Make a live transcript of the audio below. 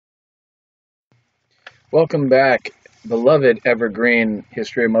Welcome back, beloved evergreen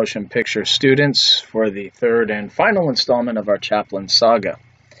History of Motion Picture students, for the third and final installment of our Chaplin saga.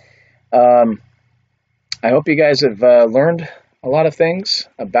 Um, I hope you guys have learned a lot of things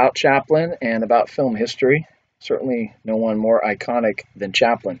about Chaplin and about film history. Certainly no one more iconic than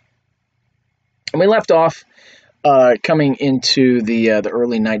Chaplin. And we left off coming into the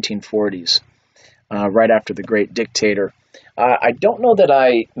early 1940s, right after the Great Dictator. I don't know that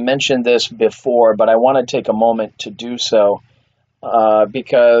I mentioned this before, but I want to take a moment to do so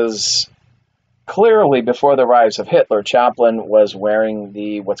because clearly before the rise of Hitler, Chaplin was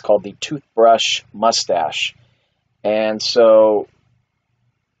wearing what's called the toothbrush mustache. And so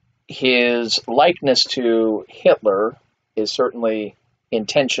his likeness to Hitler is certainly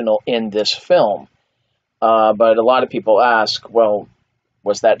intentional in this film. But a lot of people ask, well,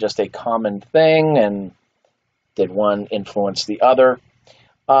 was that just a common thing? And did one influence the other?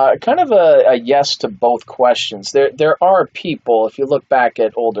 Kind of a yes to both questions. There are people, if you look back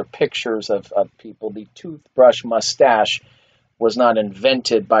at older pictures of people, the toothbrush mustache was not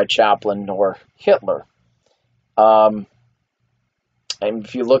invented by Chaplin nor Hitler. And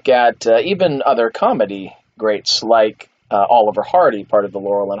if you look at even other comedy greats like Oliver Hardy, part of the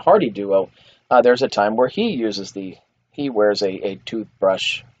Laurel and Hardy duo, there's a time where he wears a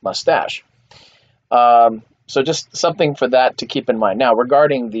toothbrush mustache. So just something for that to keep in mind. Now,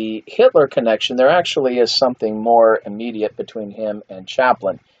 regarding the Hitler connection, there actually is something more immediate between him and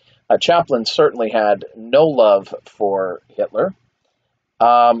Chaplin. Chaplin certainly had no love for Hitler.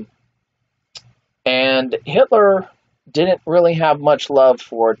 And Hitler didn't really have much love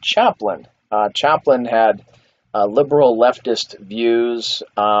for Chaplin. Chaplin had liberal leftist views,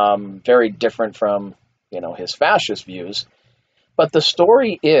 very different from, his fascist views. But the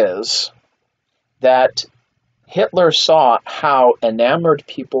story is that Hitler saw how enamored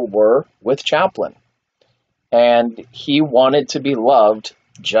people were with Chaplin, and he wanted to be loved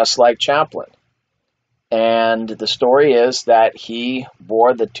just like Chaplin. And the story is that he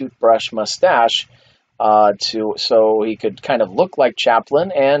wore the toothbrush mustache so he could kind of look like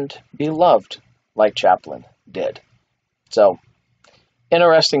Chaplin and be loved like Chaplin did. So,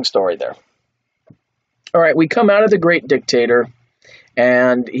 interesting story there. All right, we come out of the Great Dictator,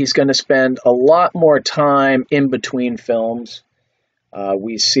 and he's going to spend a lot more time in between films.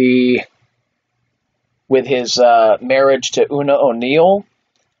 We see with his marriage to Una O'Neill,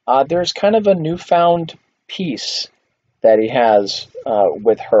 there's kind of a newfound peace that he has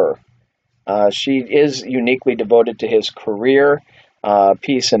with her. She is uniquely devoted to his career,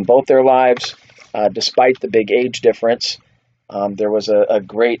 peace in both their lives, despite the big age difference. There was a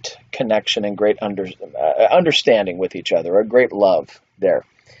great connection and great understanding with each other, a great love there.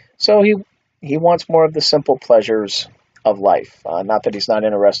 So he wants more of the simple pleasures of life. Not that he's not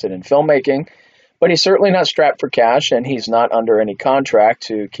interested in filmmaking, but he's certainly not strapped for cash, and he's not under any contract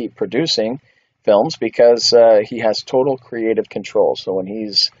to keep producing films because he has total creative control. So when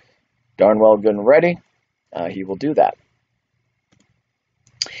he's darn well good and ready, he will do that.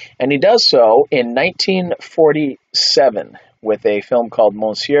 And he does so in 1947 with a film called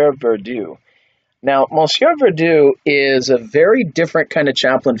Monsieur Verdoux. Now, Monsieur Verdoux is a very different kind of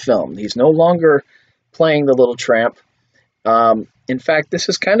Chaplin film. He's no longer playing the little tramp. In fact, this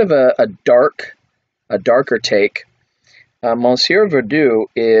is kind of a darker take. Monsieur Verdoux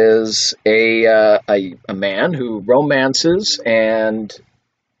is a man who romances and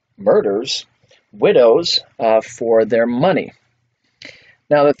murders widows for their money.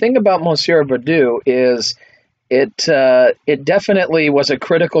 Now, the thing about Monsieur Verdoux is it definitely was a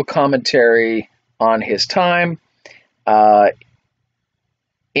critical commentary on his time.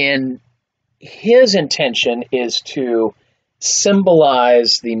 In his intention is to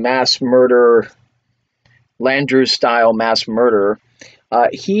symbolize the mass murder, Landru-style mass murder.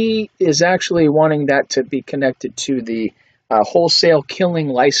 He is actually wanting that to be connected to the wholesale killing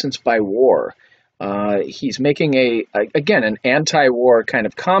licensed by war. He's making an anti-war kind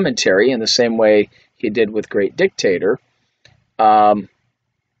of commentary in the same way he did with Great Dictator.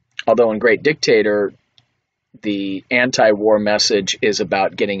 Although in Great Dictator, the anti-war message is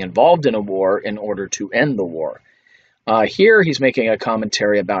about getting involved in a war in order to end the war. Here, he's making a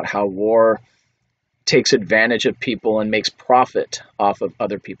commentary about how war takes advantage of people and makes profit off of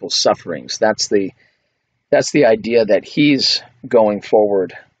other people's sufferings. That's the idea that he's going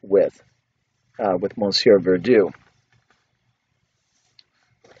forward with Monsieur Verdoux.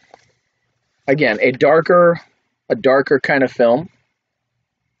 Again, a darker kind of film.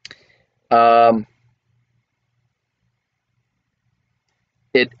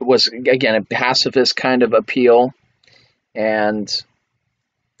 It was, again, a pacifist kind of appeal, and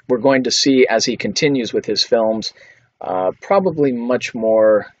we're going to see as he continues with his films, probably much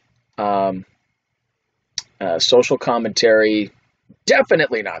more social commentary,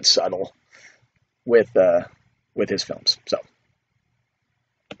 definitely not subtle with his films. So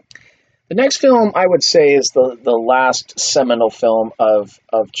the next film I would say is the last seminal film of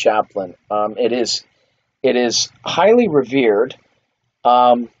Chaplin. It is highly revered,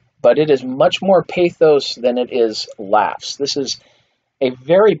 but it is much more pathos than it is laughs. This is a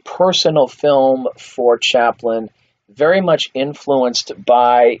very personal film for Chaplin, very much influenced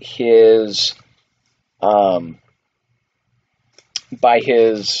by his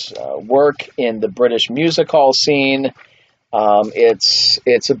work in the British music hall scene.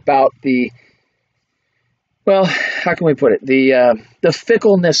 It's about how can we put it? The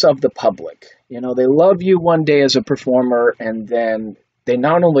fickleness of the public. You know, they love you one day as a performer, and then they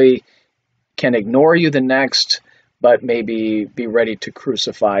not only can ignore you the next, but maybe be ready to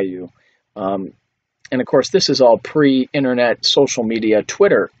crucify you. And of course, this is all pre-internet, social media,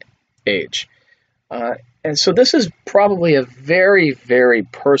 Twitter age. And so this is probably a very, very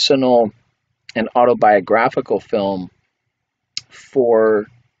personal and autobiographical film for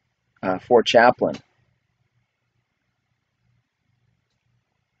Chaplin.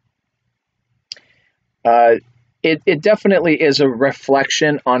 It definitely is a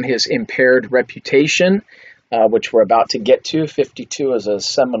reflection on his impaired reputation, which we're about to get to. 52 is a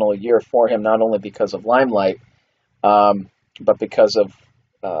seminal year for him, not only because of Limelight, but because of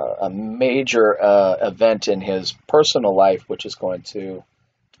a major event in his personal life, which is going to,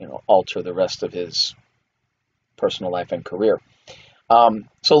 alter the rest of his personal life and career.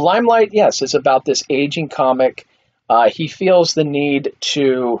 So Limelight, yes, is about this aging comic. He feels the need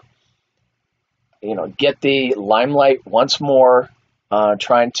to, get the limelight once more,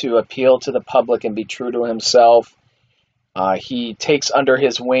 trying to appeal to the public and be true to himself. He takes under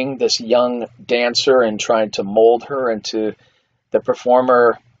his wing this young dancer and trying to mold her into the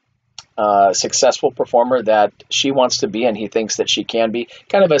performer, successful performer that she wants to be and he thinks that she can be.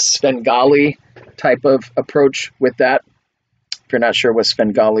 Kind of a Svengali type of approach with that. If you're not sure what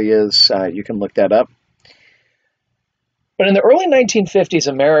Svengali is, you can look that up. But in the early 1950s,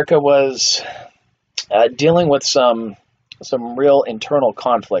 America was dealing with some real internal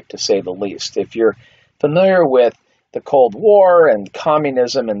conflict, to say the least. If you're familiar with the Cold War and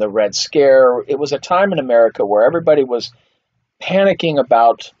communism and the Red Scare, it was a time in America where everybody was panicking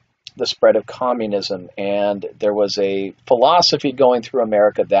about the spread of communism, and there was a philosophy going through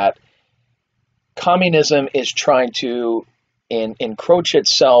America that communism is trying to encroach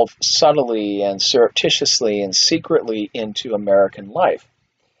itself subtly and surreptitiously and secretly into American life.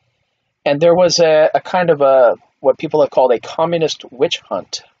 And there was a kind of what people have called a communist witch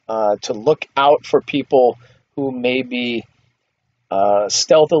hunt, to look out for people who may be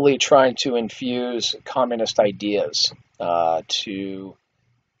stealthily trying to infuse communist ideas, to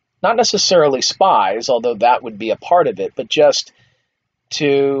not necessarily spies, although that would be a part of it, but just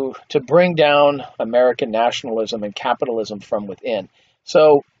to bring down American nationalism and capitalism from within.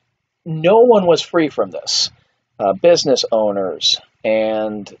 So no one was free from this. Business owners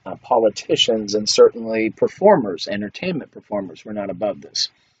and politicians and certainly performers, entertainment performers, were not above this.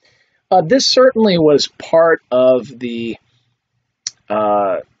 This certainly was part of the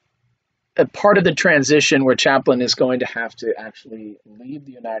transition where Chaplin is going to have to actually leave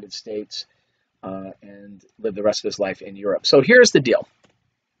the United States and live the rest of his life in Europe. So here's the deal.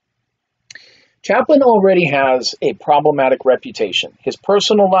 Chaplin already has a problematic reputation. His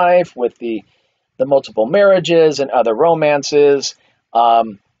personal life with the multiple marriages and other romances.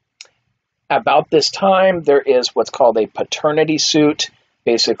 About this time, there is what's called a paternity suit.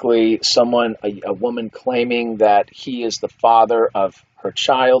 Basically, a woman claiming that he is the father of her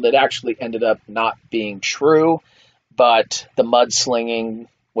child. It actually ended up not being true, but the mudslinging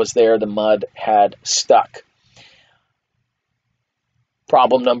was there. The mud had stuck.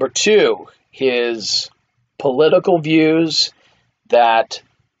 Problem number 2, his political views that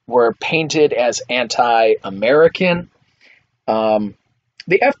were painted as anti-American.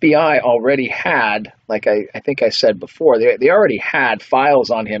 The FBI already had, like I think I said before, they already had files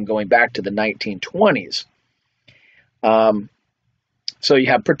on him going back to the 1920s. So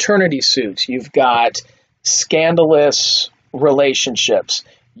you have paternity suits, you've got scandalous relationships,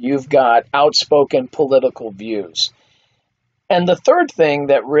 you've got outspoken political views. And the third thing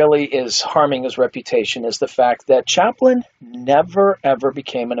that really is harming his reputation is the fact that Chaplin never, ever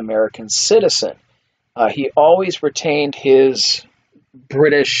became an American citizen. He always retained his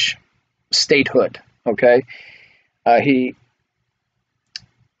British statehood, okay? And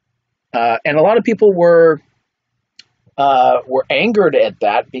a lot of people were were angered at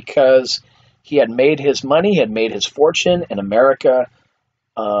that because he had made his money, he had made his fortune in America,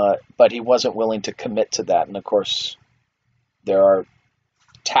 but he wasn't willing to commit to that. And of course, there are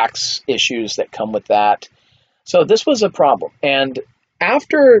tax issues that come with that. So this was a problem. And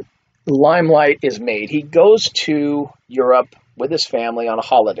after Limelight is made, he goes to Europe with his family on a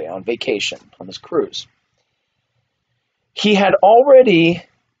holiday, on vacation, on this cruise. He had already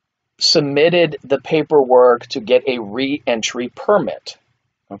submitted the paperwork to get a re-entry permit,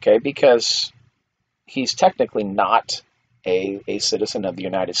 okay, because he's technically not a citizen of the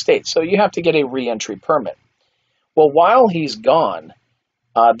United States. So you have to get a re-entry permit. Well, while he's gone,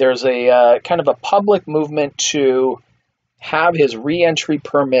 there's a kind of a public movement to have his re-entry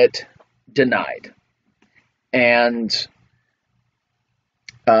permit denied. And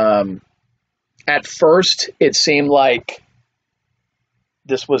at first, it seemed like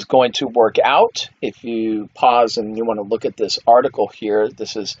this was going to work out. If you pause and you want to look at this article here,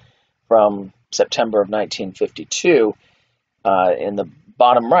 this is from September of 1952. In the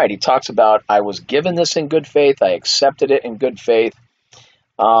bottom right, he talks about, I was given this in good faith. I accepted it in good faith.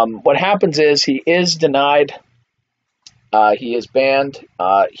 What happens is he is denied. He is banned.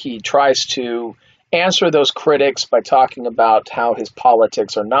 He tries to answer those critics by talking about how his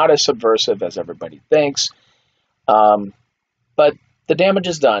politics are not as subversive as everybody thinks. But the damage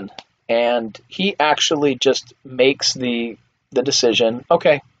is done, and he actually just makes the decision,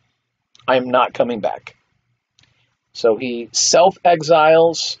 okay, I'm not coming back. So he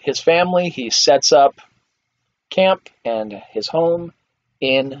self-exiles his family. He sets up camp and his home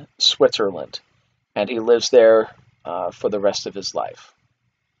in Switzerland, and he lives there for the rest of his life.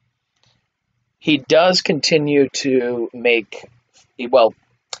 He does continue to make,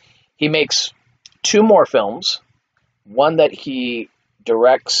 he makes 2 more films, one that he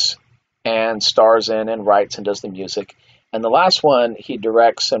directs and stars in and writes and does the music. And the last one he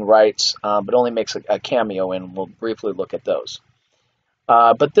directs and writes, but only makes a cameo in. We'll briefly look at those.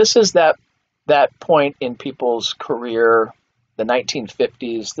 But this is that point in people's career, the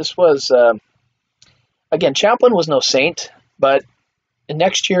 1950s. This was, again, Chaplin was no saint, but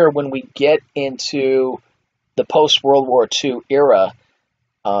next year when we get into the post-World War II era,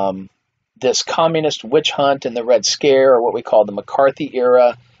 this communist witch hunt and the Red Scare, or what we call the McCarthy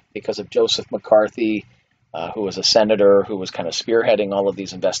era, because of Joseph McCarthy, who was a senator who was kind of spearheading all of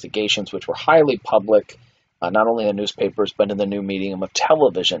these investigations, which were highly public, not only in newspapers, but in the new medium of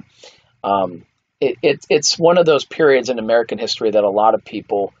television. It's one of those periods in American history that a lot of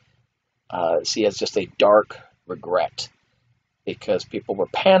people see as just a dark regret, because people were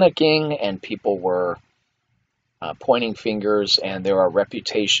panicking and people were pointing fingers, and there are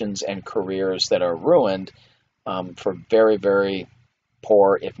reputations and careers that are ruined for very, very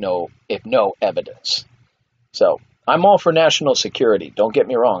poor, if no evidence. So I'm all for national security. Don't get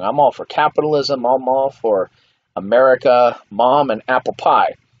me wrong. I'm all for capitalism. I'm all for America, mom, and apple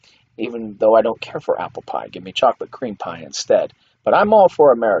pie, even though I don't care for apple pie. Give me chocolate cream pie instead. But I'm all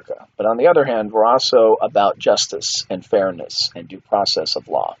for America. But on the other hand, we're also about justice and fairness and due process of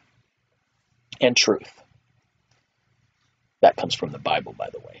law and truth. That comes from the Bible, by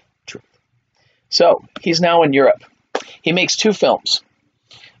the way, truth. So he's now in Europe. He makes 2 films.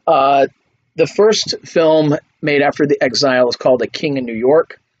 The first film made after the exile is called A King in New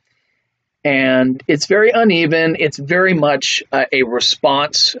York. And it's very uneven. It's very much a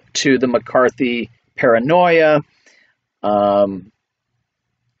response to the McCarthy paranoia. And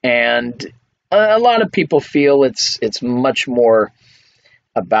a lot of people feel it's much more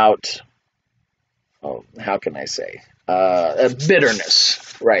about, how can I say, a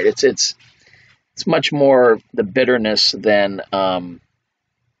bitterness, right? It's much more the bitterness than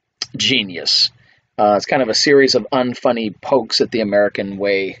genius. It's kind of a series of unfunny pokes at the American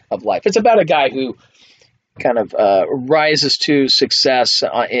way of life. It's about a guy who kind of rises to success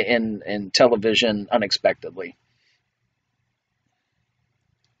in television unexpectedly.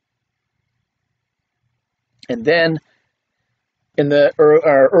 And then in the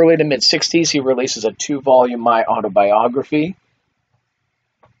early to mid-'60s, he releases a 2-volume autobiography,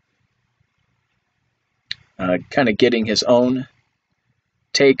 kind of getting his own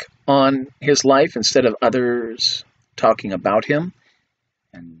take on his life instead of others talking about him,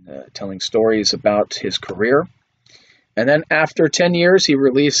 and telling stories about his career. And then after 10 years, he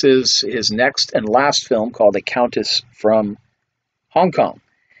releases his next and last film called A Countess from Hong Kong.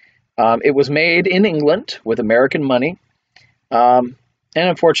 It was made in England with American money, and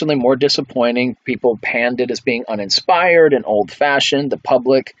unfortunately more disappointing. People panned it as being uninspired and old-fashioned. The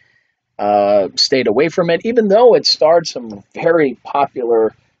public stayed away from it, even though it starred some very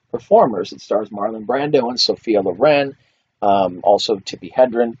popular performers. It stars Marlon Brando and Sophia Loren, also Tippi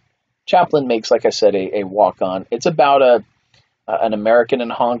Hedren. Chaplin makes, like I said, a walk-on. It's about an American in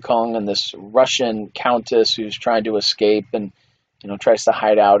Hong Kong and this Russian countess who's trying to escape and, tries to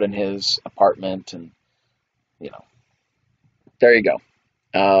hide out in his apartment. And, there you go.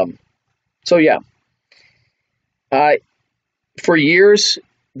 So, yeah. For years,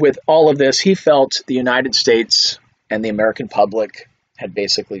 with all of this, he felt the United States and the American public had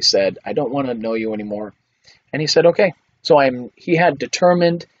basically said, I don't want to know you anymore. And he said, okay. So he had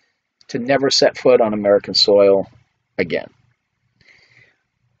determined to never set foot on American soil again.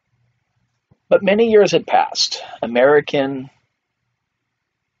 But many years had passed. American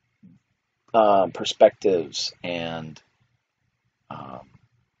perspectives and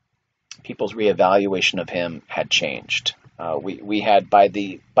people's reevaluation of him had changed. We had by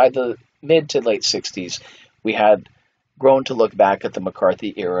the mid to late 60s, we had grown to look back at the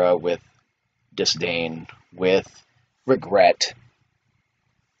McCarthy era with disdain, with regret.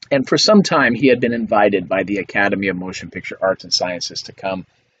 And for some time, he had been invited by the Academy of Motion Picture Arts and Sciences to come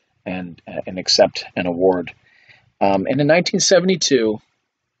and accept an award. And in 1972,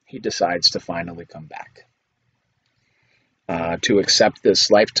 he decides to finally come back to accept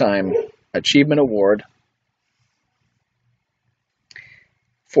this Lifetime Achievement Award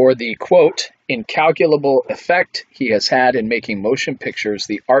for the, quote, incalculable effect he has had in making motion pictures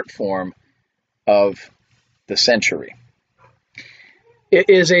the art form of the century. It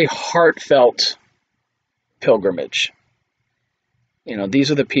is a heartfelt pilgrimage.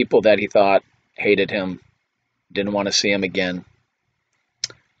 These are the people that he thought hated him, didn't want to see him again.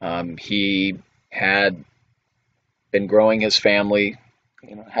 He had been growing his family,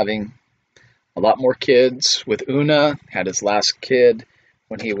 having a lot more kids with Una, had his last kid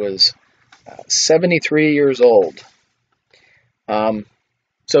when he was 73 years old.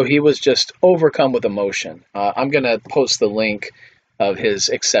 So he was just overcome with emotion. I'm going to post the link of his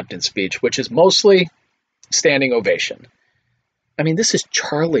acceptance speech, which is mostly standing ovation. I mean, this is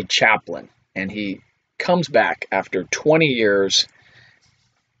Charlie Chaplin, and he comes back after 20 years,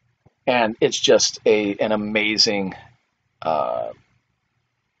 and it's just an amazing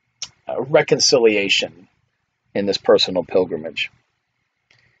reconciliation in this personal pilgrimage.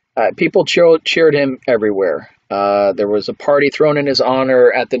 People cheered him everywhere. There was a party thrown in his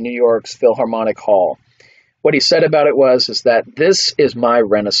honor at the New York's Philharmonic Hall. What he said about it is that this is my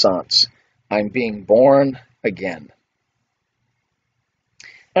renaissance. I'm being born again.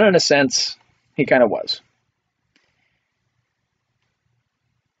 And in a sense, he kind of was.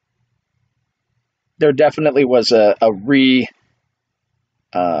 There definitely was a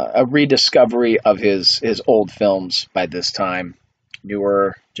rediscovery of his old films by this time.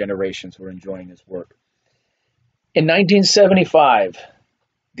 Newer generations were enjoying his work. In 1975,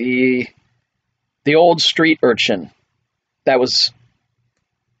 the old street urchin that was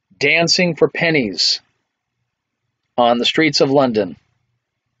dancing for pennies on the streets of London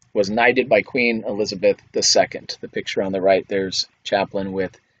was knighted by Queen Elizabeth II. The picture on the right, there's Chaplin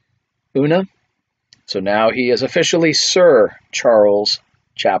with Una. So now he is officially Sir Charles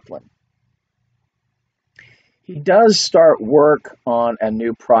Chaplin. He does start work on a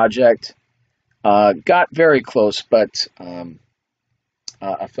new project. Got very close, but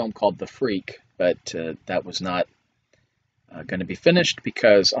a film called The Freak, but that was not going to be finished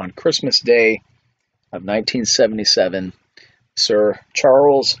because on Christmas Day of 1977, Sir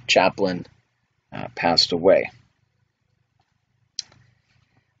Charles Chaplin passed away.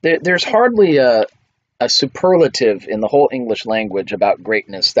 There's hardly a superlative in the whole English language about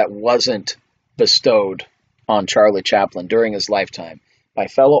greatness that wasn't bestowed on Charlie Chaplin during his lifetime by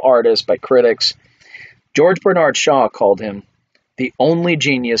fellow artists, by critics. George Bernard Shaw called him the only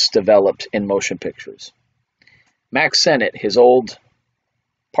genius developed in motion pictures. Max Sennett, his old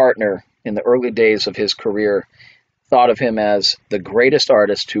partner in the early days of his career, thought of him as the greatest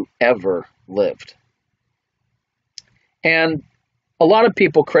artist who ever lived. And a lot of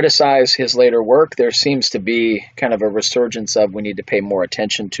people criticize his later work. There seems to be kind of a resurgence of we need to pay more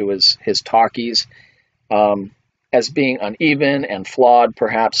attention to his talkies as being uneven and flawed,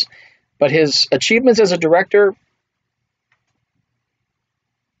 perhaps. But his achievements as a director,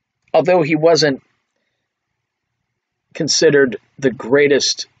 although he wasn't considered the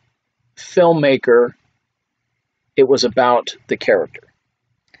greatest filmmaker, it was about the character.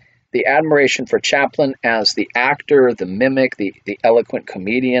 The admiration for Chaplin as the actor, the mimic, the eloquent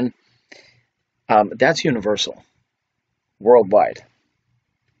comedian, that's universal, worldwide.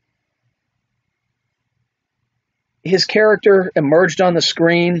 His character emerged on the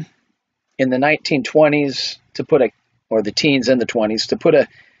screen in the 1920s or the teens and the 20s, to put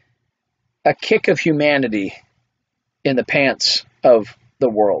a kick of humanity in the pants of the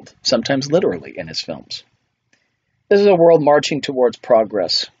world, sometimes literally in his films. This is a world marching towards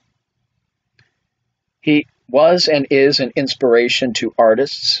progress. He was and is an inspiration to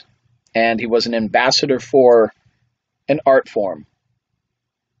artists, and he was an ambassador for an art form.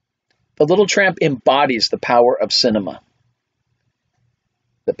 The Little Tramp embodies the power of cinema.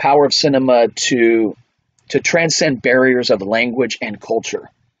 The power of cinema to transcend barriers of language and culture.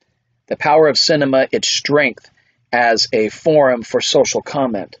 The power of cinema, its strength as a forum for social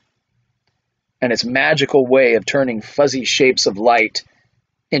comment, and its magical way of turning fuzzy shapes of light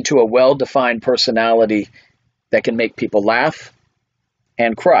into a well-defined personality that can make people laugh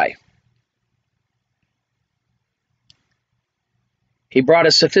and cry. He brought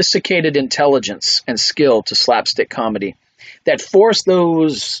a sophisticated intelligence and skill to slapstick comedy that forced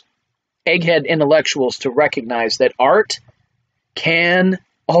those egghead intellectuals to recognize that art can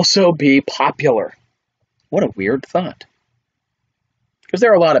also be popular. What a weird thought. Because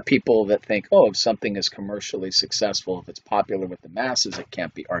there are a lot of people that think, oh, if something is commercially successful, if it's popular with the masses, it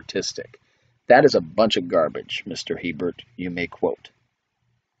can't be artistic. That is a bunch of garbage, Mr. Hebert, you may quote.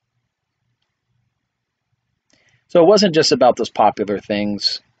 So it wasn't just about those popular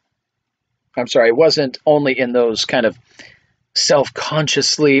things. It wasn't only in those kind of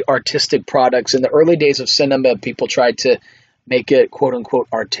self-consciously artistic products. In the early days of cinema, people tried to make it quote-unquote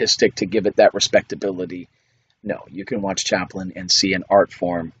artistic to give it that respectability. No, you can watch Chaplin and see an art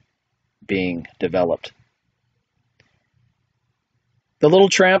form being developed. The Little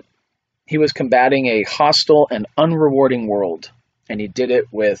Tramp, he was combating a hostile and unrewarding world, and he did it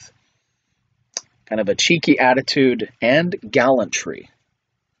with kind of a cheeky attitude and gallantry.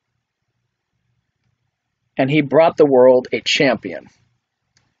 And he brought the world a champion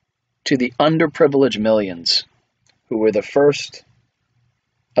to the underprivileged millions who were the first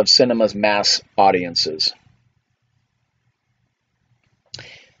of cinema's mass audiences.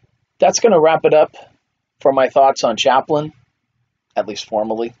 That's going to wrap it up for my thoughts on Chaplin, at least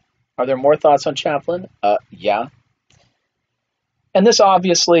formally. Are there more thoughts on Chaplin? Yeah. And this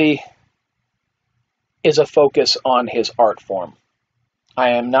obviously is a focus on his art form.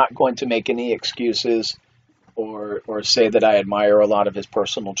 I am not going to make any excuses or say that I admire a lot of his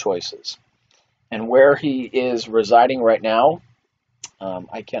personal choices. And where he is residing right now,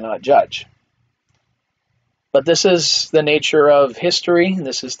 I cannot judge. But this is the nature of history.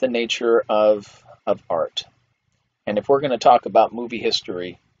 This is the nature of art. And if we're going to talk about movie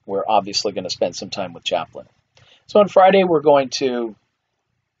history, we're obviously going to spend some time with Chaplin. So on Friday, we're going to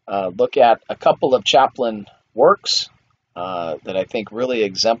look at a couple of Chaplin works that I think really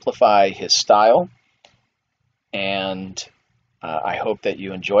exemplify his style. And I hope that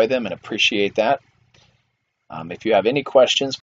you enjoy them and appreciate that. If you have any questions,